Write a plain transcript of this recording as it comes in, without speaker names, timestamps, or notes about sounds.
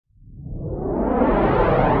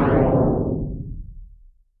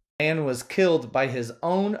Man was killed by his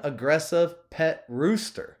own aggressive pet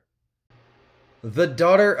rooster. The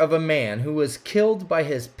daughter of a man who was killed by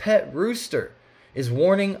his pet rooster is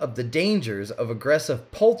warning of the dangers of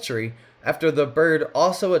aggressive poultry after the bird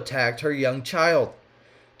also attacked her young child.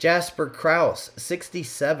 Jasper Kraus,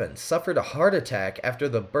 67, suffered a heart attack after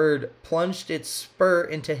the bird plunged its spur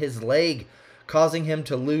into his leg, causing him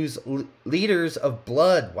to lose liters of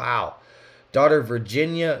blood. Wow. Daughter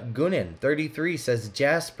Virginia Guinan, 33, says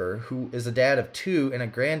Jasper, who is a dad of two and a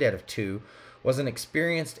granddad of two, was an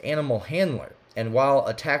experienced animal handler, and while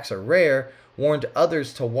attacks are rare, warned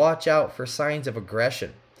others to watch out for signs of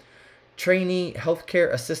aggression. Trainee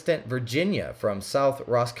healthcare assistant Virginia from South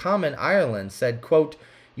Roscommon, Ireland, said, quote,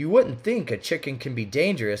 "You wouldn't think a chicken can be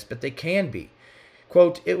dangerous, but they can be.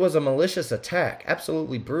 Quote, it was a malicious attack,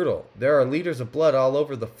 absolutely brutal. There are liters of blood all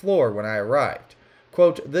over the floor when I arrived.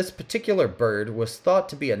 Quote, this particular bird was thought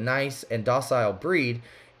to be a nice and docile breed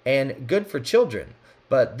and good for children,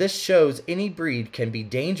 but this shows any breed can be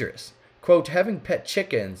dangerous. Quote, having pet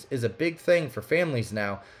chickens is a big thing for families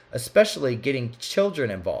now, especially getting children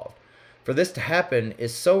involved. For this to happen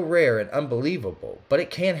is so rare and unbelievable, but it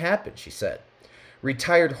can happen," she said.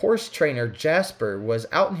 Retired horse trainer Jasper was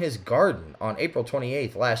out in his garden on April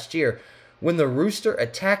 28th last year when the rooster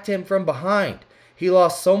attacked him from behind. He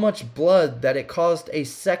lost so much blood that it caused a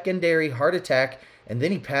secondary heart attack, and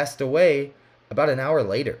then he passed away about an hour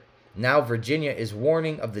later. Now Virginia is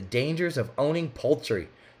warning of the dangers of owning poultry,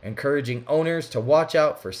 encouraging owners to watch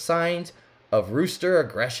out for signs of rooster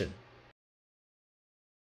aggression.